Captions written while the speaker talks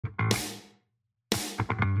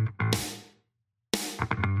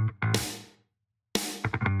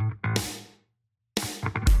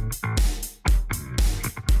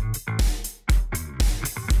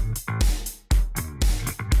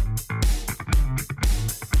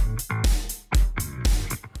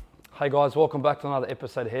Hey guys, welcome back to another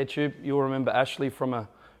episode of HairTube. You'll remember Ashley from a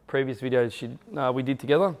previous video we did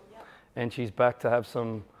together. Yep. And she's back to have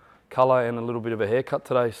some colour and a little bit of a haircut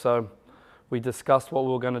today. So we discussed what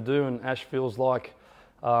we were going to do, and Ash feels like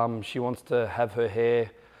she wants to have her hair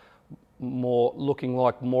looking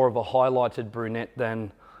like more of a highlighted brunette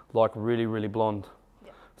than like really blonde.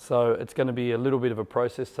 Yep. So it's going to be a little bit of a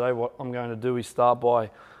process today. What I'm going to do is start by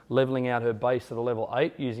leveling out her base at a level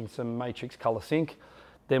 8 using some Matrix Color Sync.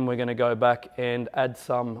 Then we're going to go back and add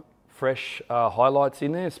some fresh highlights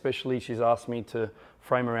in there, especially she's asked me to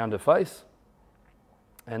frame around her face.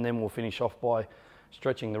 And then we'll finish off by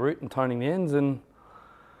stretching the root and toning the ends, and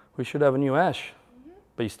we should have a new Ash. Mm-hmm.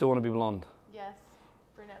 But you still want to be blonde? Yes,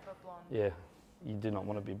 brunette but blonde. Yeah, you do not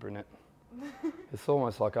want to be brunette. It's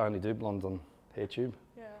almost like I only do blondes on HairTube.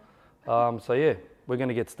 Yeah. So yeah, we're going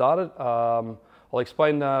to get started. I'll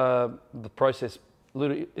explain the process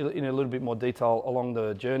in a little bit more detail along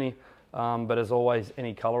the journey, but as always,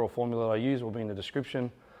 any colour or formula that I use will be in the description,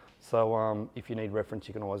 so if you need reference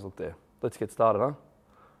you can always look there. Let's get started, huh?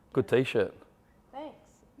 Good t-shirt. Thanks.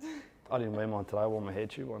 I didn't wear mine today, I wore my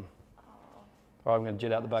HairTube one. Alright, I'm going to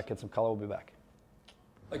jet out the back, get some colour, we'll be back.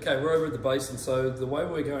 Okay, we're over at the basin, so the way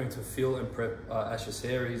we're going to fill and prep Ash's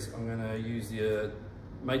hair is I'm going to use the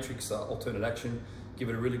Matrix Alternate Action, give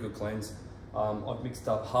it a really good cleanse. I've mixed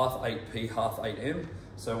up half 8P, half 8M,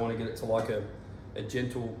 so I want to get it to like a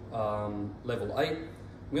gentle level 8. I'm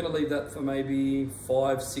going to leave that for maybe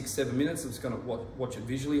 5, 6, 7 minutes. I'm just going to watch it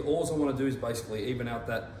visually. All I want to do is basically even out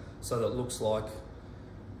that so that it looks like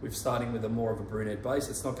we're starting with more of a brunette base.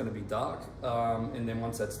 It's not going to be dark. And then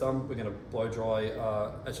once that's done, we're going to blow dry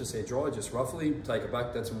Ash's hair dry, just roughly, take it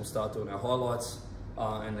back. That's when we'll start doing our highlights.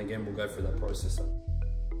 And again, we'll go through that process.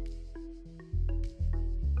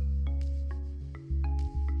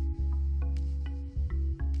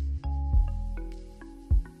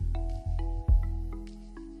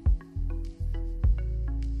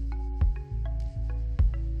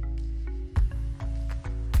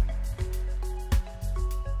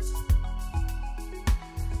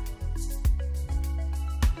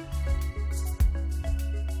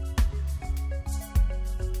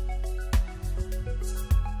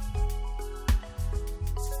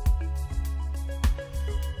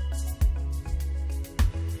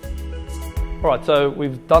 All right, so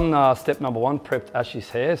we've done step number 1, prepped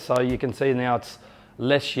Ash's hair. So you can see now it's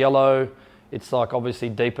less yellow. It's like obviously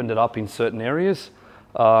deepened it up in certain areas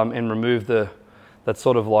and removed that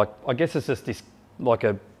sort of like, I guess it's just this like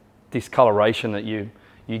a discoloration that you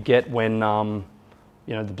get when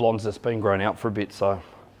you know, the blonde's just been grown out for a bit. So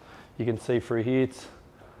you can see through here it's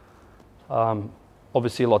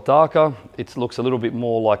obviously a lot darker. It looks a little bit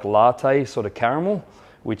more like latte sort of caramel,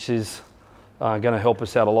 which is going to help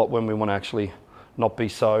us out a lot when we want to actually not be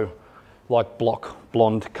so like block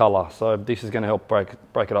blonde color. So this is going to help break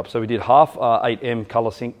it up. So we did half 8M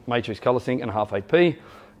color sync, Matrix Color Sync, and half 8P.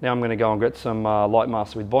 Now I'm going to go and get some light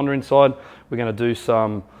master with Bonder inside. We're going to do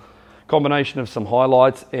some combination of some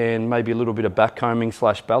highlights and maybe a little bit of back combing /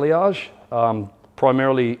 balayage.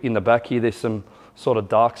 Primarily in the back here, there's some sort of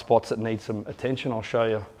dark spots that need some attention. I'll show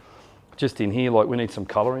you just in here, like we need some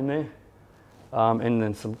color in there, and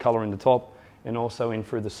then some color in the top, and also in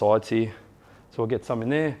through the sides here. So we'll get some in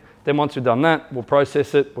there. Then once we've done that, we'll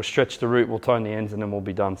process it, we'll stretch the root, we'll tone the ends, and then we'll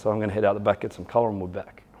be done. So I'm going to head out the back, get some colour, and we're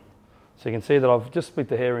back. So you can see that I've just split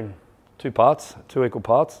the hair in 2 parts, 2 equal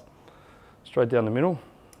parts, straight down the middle.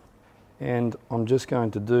 And I'm just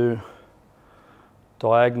going to do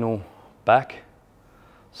diagonal back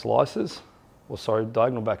slices, or sorry,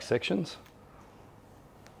 diagonal back sections.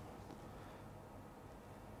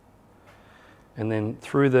 And then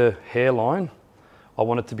through the hairline, I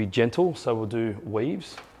want it to be gentle, so we'll do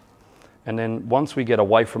weaves. And then once we get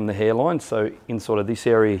away from the hairline, so in sort of this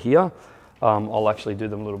area here, I'll actually do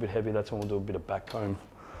them a little bit heavy. That's when we'll do a bit of back comb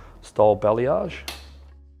style balayage.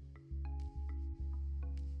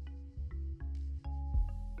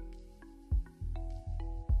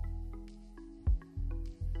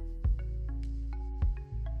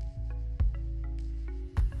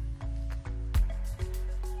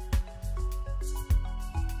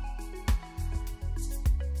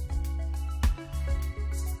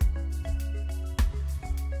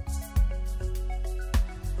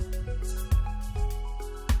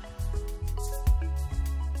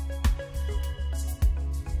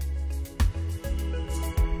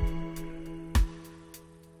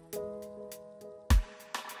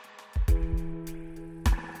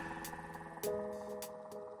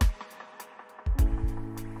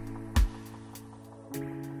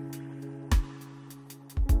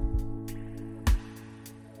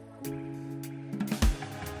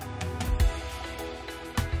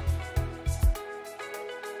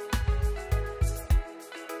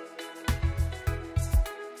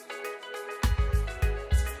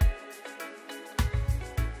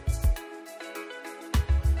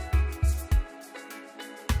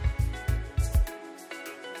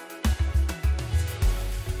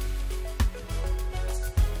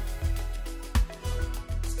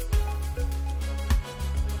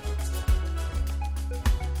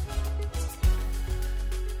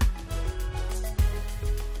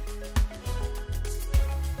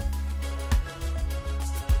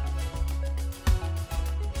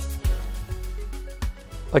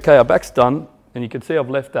 Okay, our back's done, and you can see I've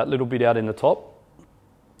left that little bit out in the top.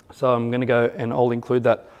 So I'm going to go and I'll include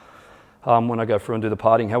that when I go through and do the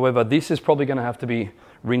parting. However, this is probably going to have to be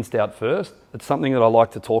rinsed out first. It's something that I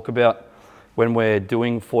like to talk about when we're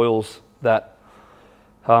doing foils, that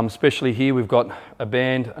especially here we've got a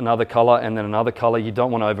band, another color, and then another color. You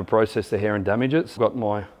don't want to over process the hair and damage it. So I've got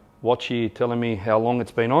my watch here telling me how long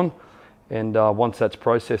it's been on, and once that's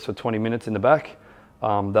processed for 20 minutes in the back,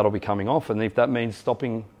 that'll be coming off. And if that means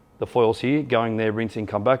stopping the foils here, going there, rinsing,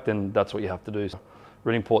 come back, then that's what you have to do. So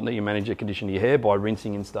really important that you manage the condition of your hair by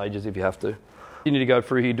rinsing in stages if you have to. You need to go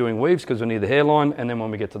through here doing weaves because we're near the hairline, and then when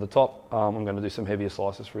we get to the top, I'm going to do some heavier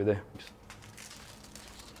slices through there.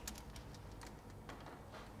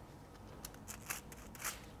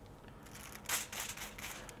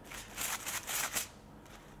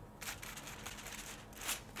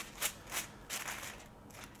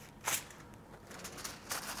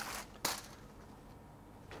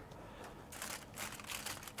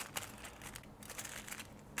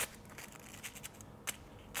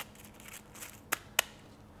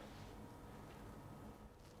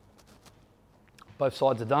 Both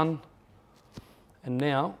sides are done, and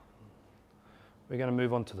now we're going to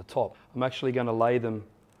move on to the top. I'm actually going to lay them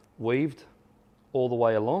weaved all the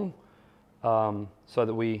way along so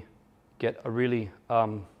that we get a really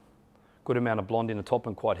good amount of blonde in the top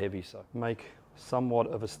and quite heavy. So make somewhat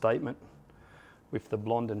of a statement with the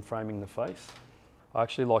blonde and framing the face. I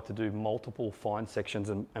actually like to do multiple fine sections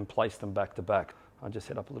and place them back to back. I'll just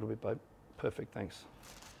head up a little bit, babe. Perfect, thanks.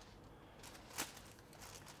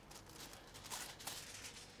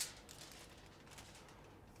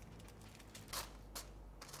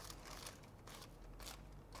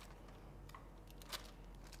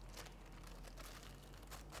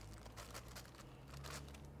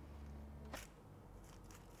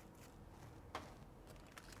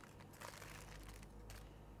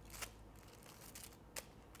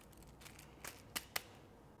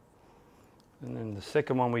 And then the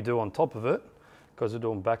second one we do on top of it, because we're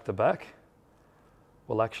doing back to back,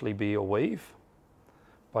 will actually be a weave.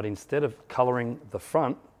 But instead of colouring the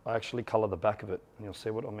front, I actually colour the back of it. And you'll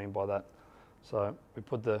see what I mean by that. So we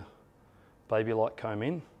put the baby light comb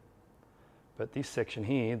in, but this section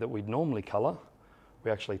here that we'd normally colour,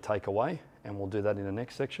 we actually take away, and we'll do that in the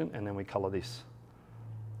next section, and then we colour this.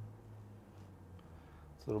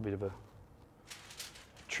 It's a little bit of a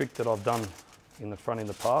trick that I've done in the front in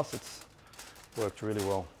the past. It's worked really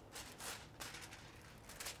well.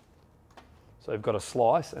 So you've got a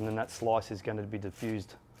slice, and then that slice is going to be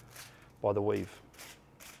diffused by the weave.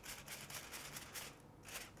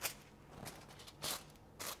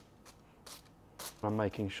 I'm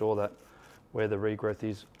making sure that where the regrowth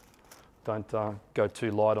is, don't go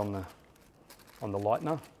too light on the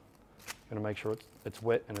lightener. I'm going to make sure it's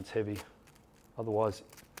wet and it's heavy. Otherwise,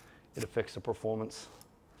 it affects the performance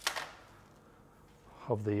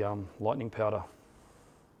of the lightening powder.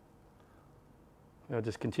 Now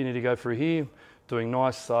just continue to go through here, doing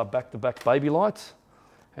nice back-to-back baby lights,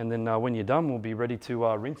 and then when you're done, we'll be ready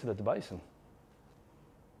to rinse it at the basin.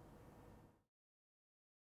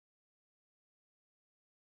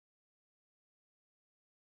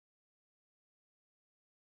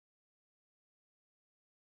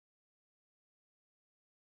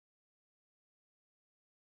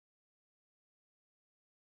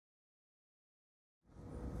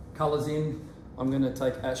 Colours in. I'm going to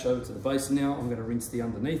take ash over to the basin now. I'm going to rinse the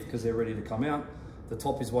underneath because they're ready to come out. The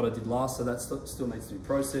top is what I did last, so that still needs to be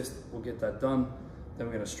processed. We'll get that done. Then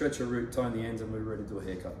we're going to stretch a root, tone the ends, and we're ready to do a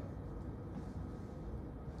haircut.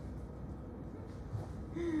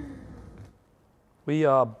 We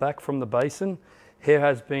are back from the basin. Hair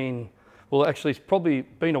has been, well, actually it's probably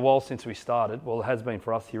been a while since we started. Well, it has been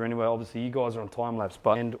for us here anyway. Obviously you guys are on time lapse,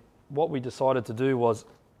 and what we decided to do was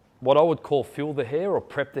what I would call fill the hair or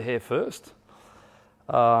prep the hair first.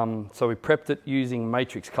 So we prepped it using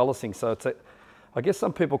matrix color sync. So it's I guess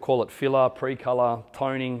some people call it filler, pre-color,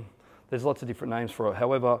 toning. There's lots of different names for it.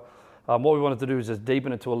 However, what we wanted to do is just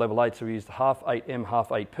deepen it to a level 8. So we used half 8M, half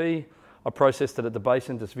 8P. I processed it at the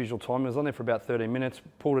basin, just visual time. It was on there for about 13 minutes,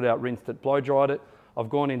 pulled it out, rinsed it, blow dried it. I've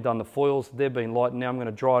gone in, done the foils. They've been light. Now I'm going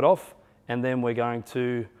to dry it off, and then we're going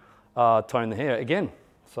to tone the hair again.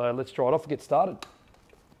 So let's dry it off and get started.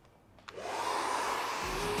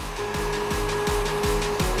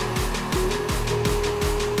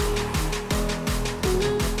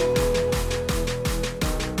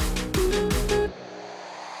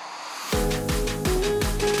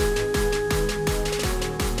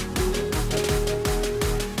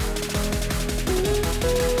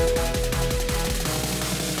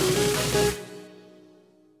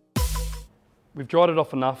 We've dried it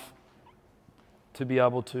off enough to be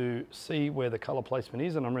able to see where the color placement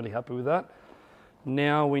is, and I'm really happy with that.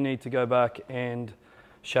 Now we need to go back and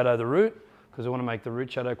shadow the root, because we want to make the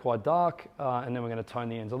root shadow quite dark, and then we're going to tone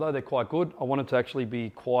the ends. Although they're quite good, I want it to actually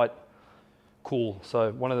be quite cool.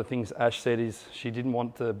 So one of the things Ash said is she didn't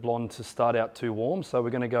want the blonde to start out too warm, so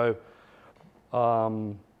we're going to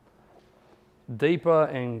go deeper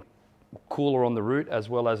and cooler on the root, as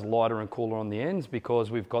well as lighter and cooler on the ends,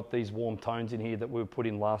 because we've got these warm tones in here that we put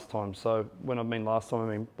in last time. So when I mean last time,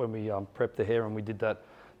 I mean when we prepped the hair and we did that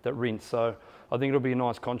rinse. So I think it'll be a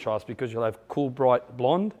nice contrast, because you'll have cool bright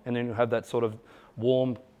blonde, and then you'll have that sort of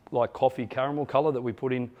warm like coffee caramel color that we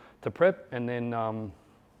put in to prep, and then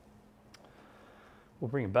we'll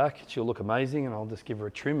bring it back. She'll look amazing, and I'll just give her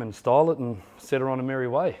a trim and style it and set her on a merry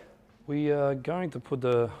way. We are going to put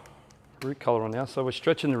the root color on now. So we're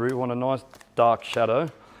stretching the root. We want a nice dark shadow.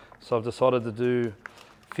 So I've decided to do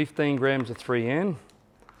 15 grams of 3N,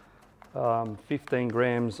 15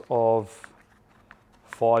 grams of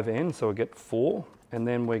 5N, so we get 4, and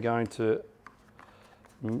then we're going to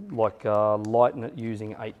lighten it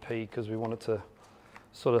using 8P, because we want it to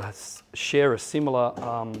sort of share a similar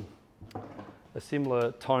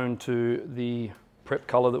tone to the prep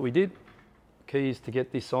color that we did. Key is to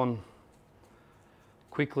get this on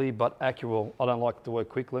quickly but accurate. Well, I don't like the word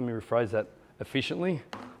quick, let me rephrase that, efficiently,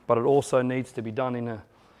 but it also needs to be done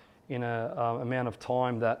in a amount of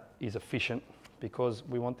time that is efficient, because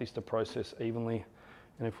we want this to process evenly.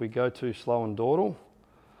 And if we go too slow and dawdle,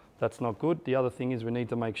 that's not good. The other thing is we need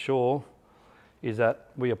to make sure is that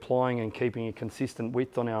we're applying and keeping a consistent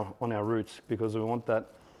width on our roots, because we want that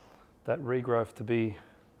regrowth to be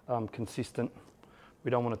consistent.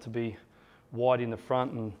 We don't want it to be wide in the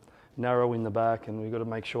front and narrow in the back, and we've got to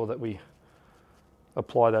make sure that we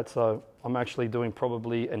apply that. So I'm actually doing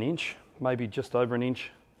probably an inch, maybe just over an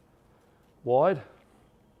inch wide,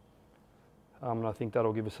 and I think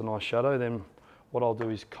that'll give us a nice shadow. Then what I'll do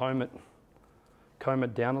is comb it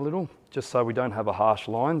down a little, just so we don't have a harsh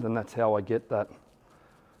line, and that's how I get that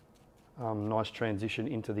nice transition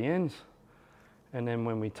into the ends. And then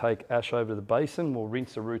when we take Ash over to the basin, we'll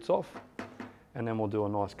rinse the roots off, and then we'll do a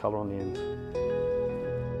nice color on the ends.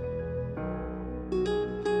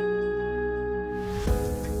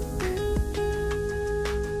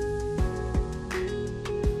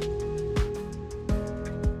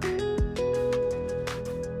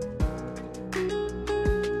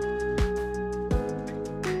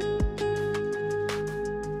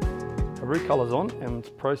 Root colour's on and it's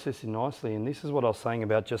processing nicely, and this is what I was saying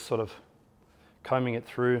about just sort of combing it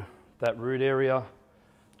through that root area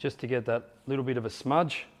just to get that little bit of a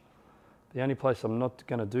smudge. The only place I'm not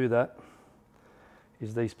going to do that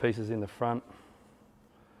is these pieces in the front.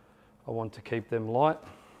 I want to keep them light,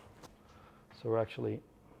 so we'll actually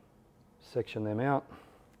section them out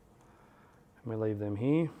and we leave them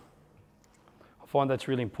here. I find that's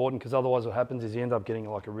really important, because otherwise what happens is you end up getting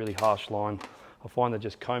like a really harsh line. I find that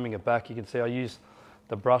just combing it back, you can see I use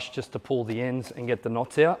the brush just to pull the ends and get the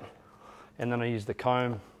knots out, and then I use the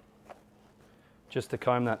comb just to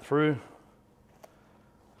comb that through.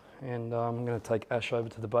 And I'm going to take Ash over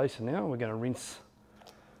to the basin now. We're going to rinse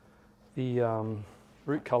the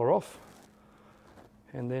root colour off,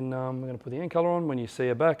 and then we're going to put the end colour on. When you see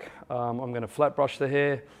her back, I'm going to flat brush the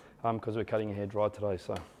hair, because we're cutting her hair dry today,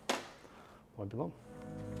 so won't be long.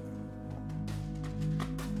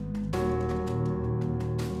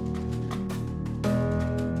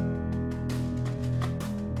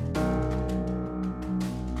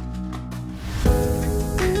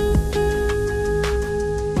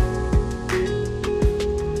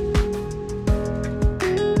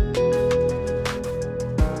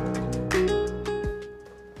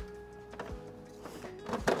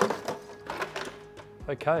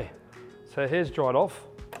 Okay, so her hair's dried off.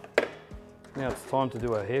 Now it's time to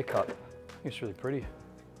do a haircut. I think it's really pretty.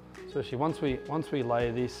 Especially once we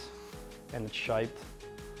layer this and it's shaped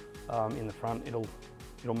in the front, it'll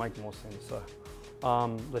make more sense.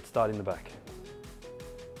 So let's start in the back.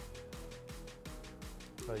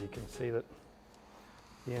 So you can see that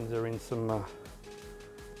the ends are in some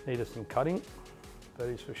need of some cutting, that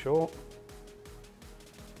is for sure.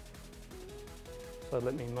 So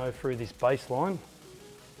let me mow through this baseline,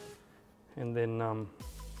 and then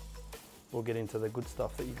we'll get into the good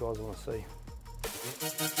stuff that you guys want to see.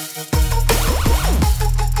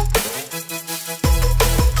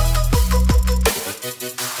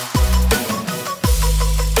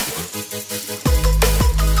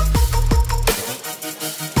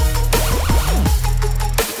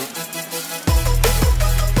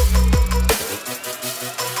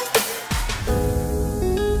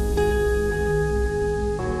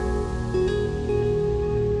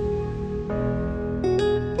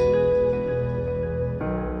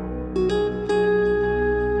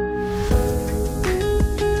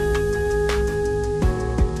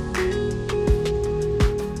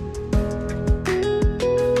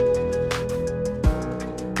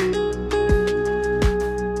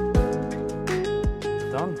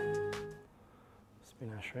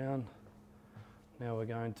 spin ash round. Now we're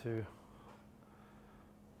going to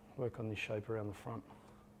work on this shape around the front.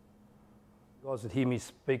 You guys that hear me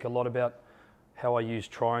speak a lot about how I use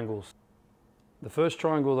triangles. The first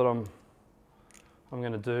triangle that I'm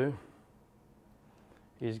going to do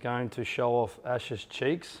is going to show off Ash's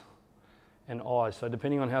cheeks and eyes. So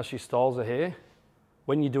depending on how she styles her hair,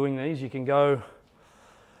 when you're doing these, you can go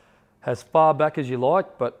as far back as you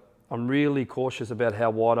like, but I'm really cautious about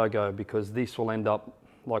how wide I go because this will end up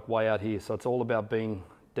like way out here. So it's all about being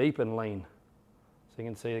deep and lean. So you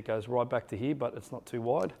can see it goes right back to here, but it's not too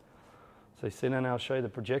wide. So you see now I'll show you the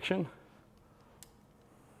projection.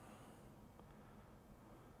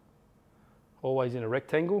 Always in a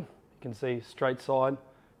rectangle. You can see straight side,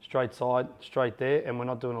 straight there, and we're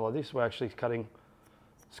not doing it like this. We're actually cutting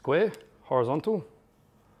square, horizontal.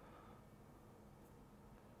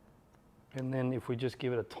 And then if we just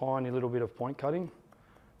give it a tiny little bit of point cutting.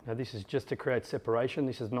 Now this is just to create separation.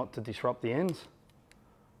 This is not to disrupt the ends.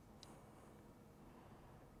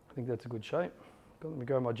 I think that's a good shape. Let me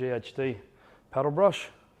go my GHD paddle brush.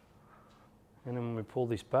 And then when we pull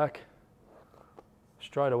this back,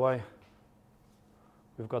 straight away,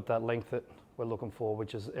 we've got that length that we're looking for,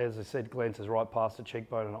 which is, as I said, glances right past the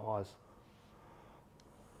cheekbone and the eyes.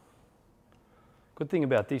 Good thing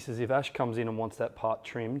about this is if Ash comes in and wants that part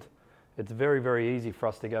trimmed, it's very, very easy for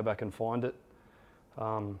us to go back and find it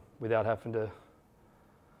without having to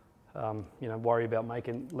worry about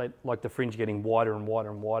making like the fringe getting wider and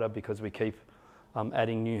wider and wider because we keep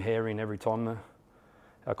adding new hair in every time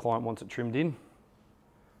our client wants it trimmed in.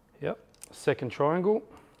 Yep, second triangle.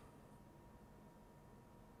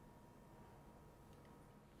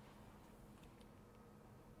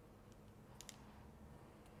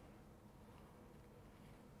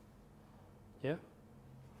 Yeah.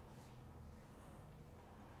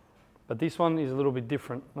 But this one is a little bit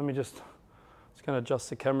different. Let me just going to adjust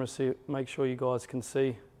the camera so make sure you guys can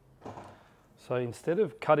see. So instead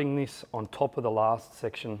of cutting this on top of the last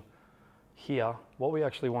section here, what we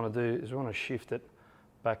actually want to do is we want to shift it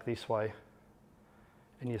back this way.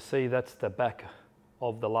 And you see that's the back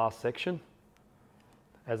of the last section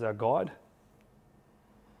as our guide.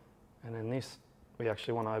 And then this, we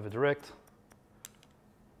actually want to over direct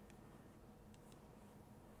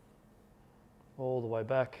all the way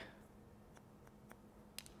back.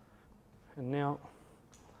 And now,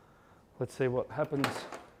 let's see what happens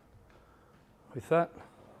with that.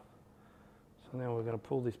 So now we're going to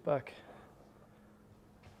pull this back.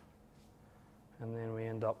 And then we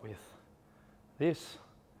end up with this.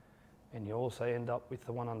 And you also end up with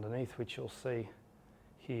the one underneath, which you'll see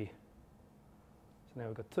here. So now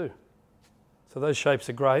we've got two. So those shapes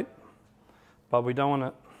are great, but we don't want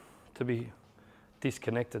it to be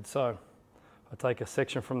disconnected. So I take a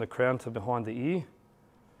section from the crown to behind the ear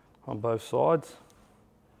on both sides,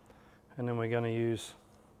 and then we're going to use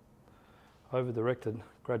over-directed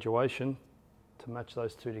graduation to match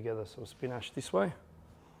those two together. So we'll spin Ash this way,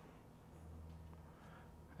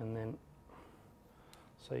 and then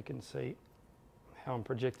so you can see how I'm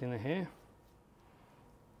projecting the hair.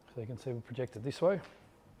 So you can see we projected this way,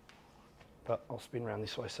 but I'll spin around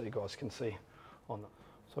this way so you guys can see on that.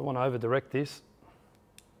 So I want to over-direct this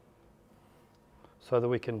so that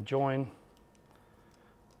we can join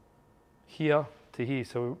here to here.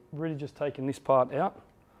 So we're really just taking this part out,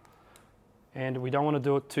 and we don't want to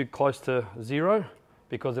do it too close to zero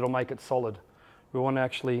because it'll make it solid. We want to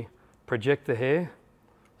actually project the hair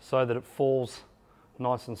so that it falls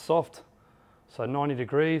nice and soft. So 90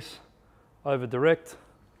 degrees, over direct.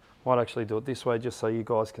 Might actually do it this way just so you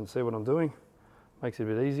guys can see what I'm doing. Makes it a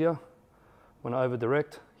bit easier. When I over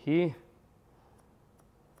direct here,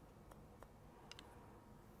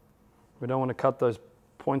 we don't want to cut those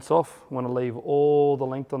points off. We want to leave all the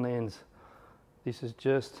length on the ends. This is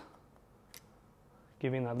just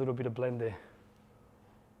giving that little bit of blend there.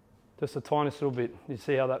 Just the tiniest little bit. You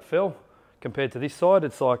see how that fell? Compared to this side,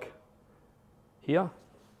 it's like here.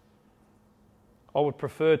 I would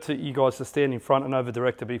prefer you guys to stand in front and over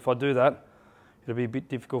direct it, but if I do that, it'll be a bit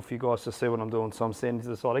difficult for you guys to see what I'm doing, so I'm standing to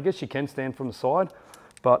the side. I guess you can stand from the side,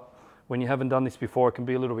 but when you haven't done this before, it can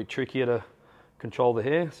be a little bit trickier to control the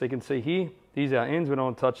hair. So you can see here, these are our ends, we don't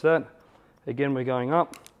want to touch that. Again, we're going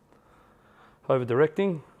up, over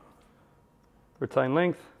directing, retain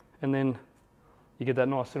length, and then you get that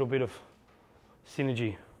nice little bit of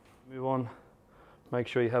synergy. Move on, make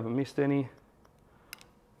sure you haven't missed any.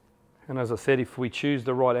 And as I said, if we choose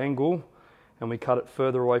the right angle and we cut it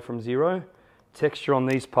further away from zero, texture on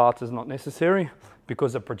these parts is not necessary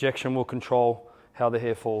because the projection will control how the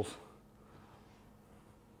hair falls.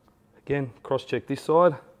 Again, cross check this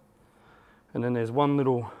side, and then there's one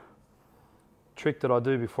little trick that I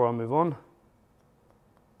do before I move on.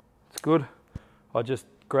 It's good. I just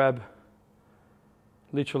grab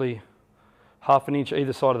literally 1/2 inch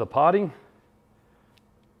either side of the parting.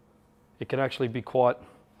 It can actually be quite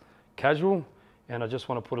casual, and I just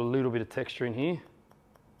want to put a little bit of texture in here.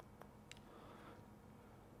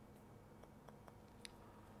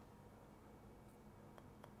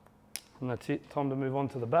 And that's it, time to move on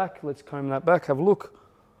to the back. Let's comb that back, have a look.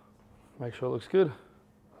 Make sure it looks good.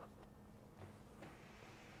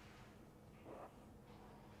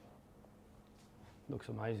 Looks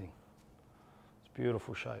amazing. It's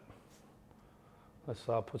beautiful shape. Let's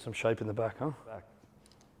put some shape in the back, huh? Back.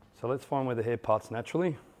 So let's find where the hair parts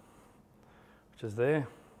naturally, which is there.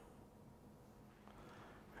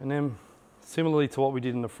 And then, similarly to what we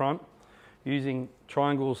did in the front, using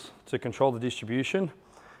triangles to control the distribution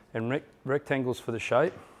and rectangles for the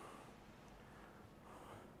shape.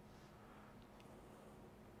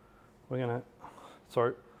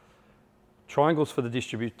 Triangles for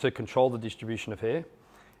the to control the distribution of hair,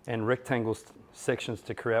 and rectangles sections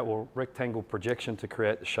to create, or rectangle projection to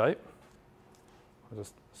create the shape. I'll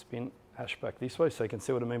just spin Ash back this way so you can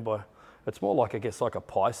see what I mean by, it's more like, I guess, like a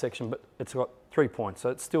pie section, but it's got 3 points, so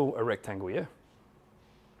it's still a rectangle, yeah?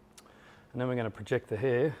 And then we're going to project the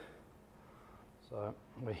hair. So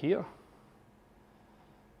we're here,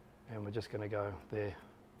 and we're just going to go there.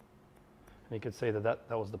 And you can see that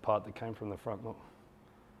was the part that came from the front. Look.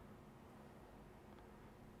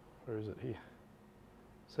 Where is it here?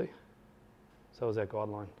 See? So was our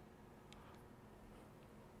guideline.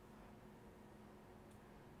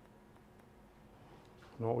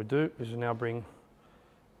 And what we do is we now bring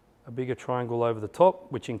a bigger triangle over the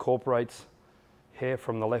top, which incorporates hair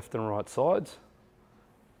from the left and right sides.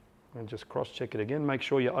 And just cross-check it again. Make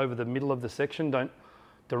sure you're over the middle of the section. Don't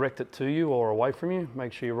direct it to you or away from you.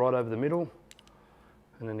 Make sure you're right over the middle.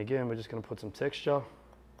 And then again, we're just going to put some texture.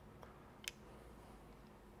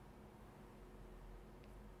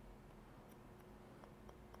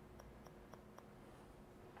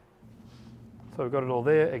 So we've got it all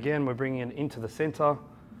there. Again, we're bringing it into the center,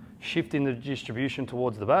 shifting the distribution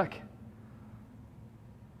towards the back.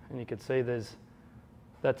 And you can see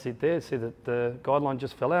that's it there. See that the guideline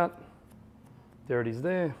just fell out. There it is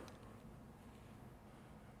there.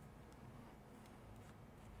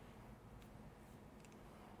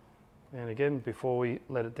 And again, before we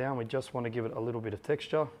let it down, we just want to give it a little bit of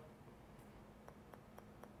texture.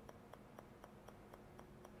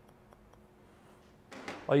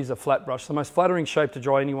 I use a flat brush. The most flattering shape to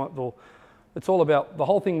dry anyone, well, it's all about, the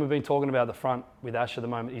whole thing we've been talking about at the front with Ash at the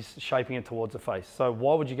moment is shaping it towards the face. So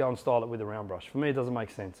why would you go and style it with a round brush? For me, it doesn't make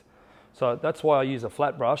sense. So that's why I use a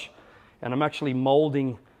flat brush, and I'm actually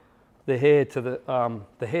molding the hair to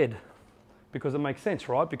the head, because it makes sense,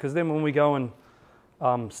 right? Because then when we go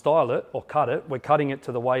and style it or cut it, we're cutting it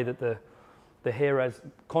to the way that the hair has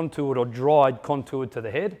contoured or dried contoured to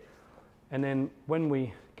the head. And then when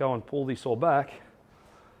we go and pull this all back,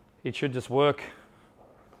 it should just work,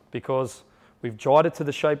 because we've dried it to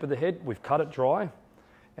the shape of the head, we've cut it dry,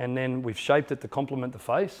 and then we've shaped it to complement the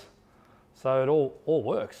face. So it all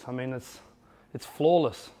works. I mean, it's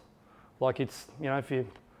flawless. Like, it's, you know, if you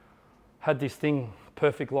had this thing,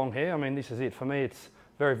 perfect long hair, I mean, this is it. For me, it's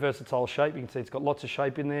very versatile shape. You can see it's got lots of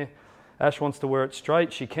shape in there. Ash wants to wear it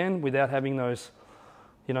straight, she can, without having those,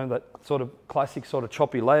 you know, that sort of classic sort of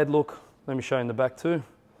choppy layered look. Let me show you in the back too.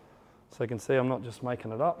 So you can see I'm not just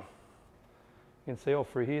making it up. You can see all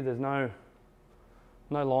through here, there's no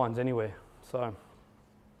lines anywhere. So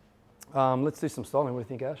let's do some styling. What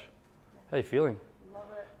do you think, Ash? How are you feeling? Love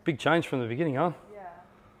it. Big change from the beginning, huh? Yeah,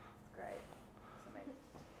 it's great. It's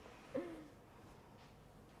amazing.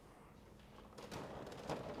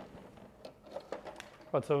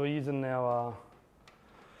 Right, so we're using our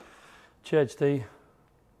GHD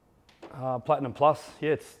Platinum Plus.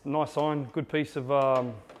 Yeah, it's a nice iron, good piece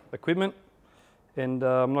of equipment. And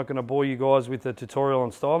I'm not going to bore you guys with the tutorial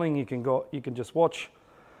on styling. You can just watch.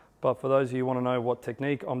 But for those of you who want to know what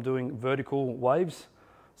technique, I'm doing vertical waves.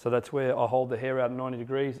 So that's where I hold the hair out at 90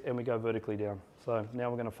 degrees and we go vertically down. So now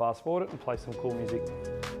we're going to fast forward it and play some cool music.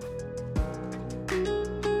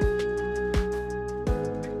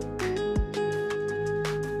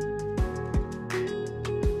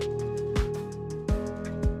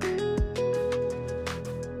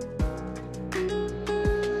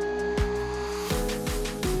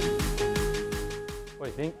 What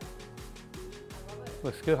do you think? I love it.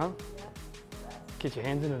 Looks good, huh? Yeah. Get your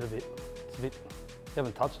hands in it a bit. It's a bit, you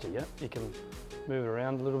haven't touched it yet. You can move it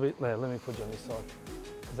around a little bit. There, let me put you on this side.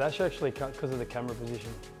 Because Ash actually can't, because of the camera position,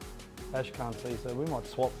 Ash can't see, so we might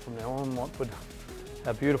swap from now on. Might put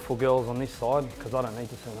our beautiful girls on this side, because I don't need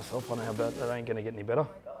to see myself. I know how bad that ain't gonna get any better. Oh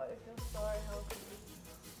my god, it feels so healthy.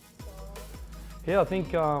 So... Yeah, I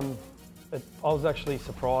think I was actually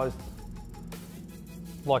surprised.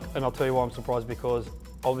 And I'll tell you why I'm surprised, because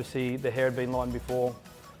obviously the hair had been lightened before.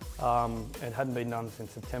 It hadn't been done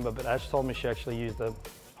since September, but Ash told me she actually used a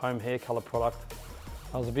home hair color product.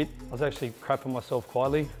 I was actually crapping myself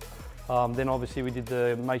quietly. Then obviously we did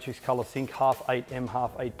the Matrix Color Sync half 8M,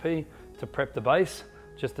 half 8P to prep the base,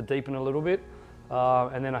 just to deepen a little bit.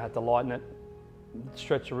 And then I had to lighten it,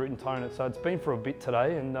 stretch the root and tone it. So it's been for a bit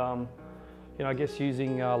today, and you know, I guess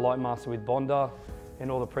using Light Master with Bonder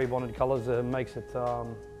and all the pre-bonded colors makes it, I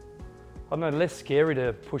don't know, less scary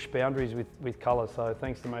to push boundaries with colour. So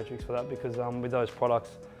thanks to Matrix for that, because with those products,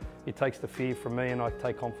 it takes the fear from me, and I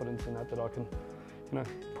take confidence in that I can, you know,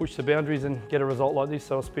 push the boundaries and get a result like this.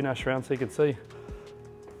 So I'll spin Ash around so you can see.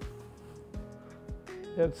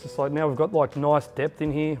 Yeah, it's just like now we've got like nice depth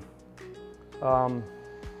in here. But,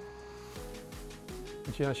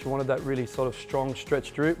 you know, she wanted that really sort of strong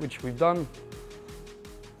stretched root, which we've done.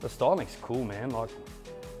 The styling's cool, man. Like,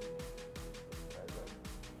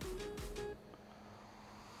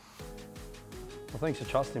 well, thanks for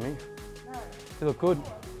trusting me. No. You look good.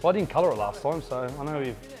 Well, I didn't colour it last time, so I know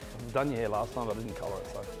you've done your hair last time, but I didn't colour it.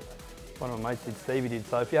 So one of my mates did, Stevie did.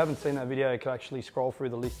 So if you haven't seen that video, you can actually scroll through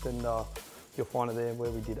the list and you'll find it there where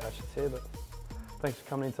we did Ash's hair. But thanks for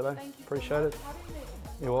coming in today. Thank you. Appreciate it. So much.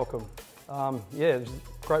 You're welcome. Yeah, it was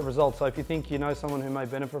a great result. So if you think you know someone who may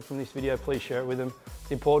benefit from this video, please share it with them.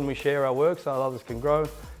 It's important we share our work so others can grow. And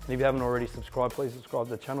if you haven't already subscribed, please subscribe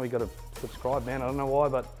to the channel. You got to subscribe, man. I don't know why,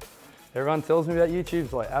 but everyone tells me about YouTube.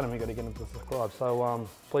 It's like, Adam, you got to get them to subscribe. So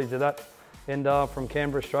please do that. And from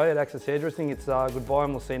Canberra, Australia at Access Hairdressing, it's goodbye,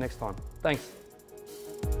 and we'll see you next time. Thanks.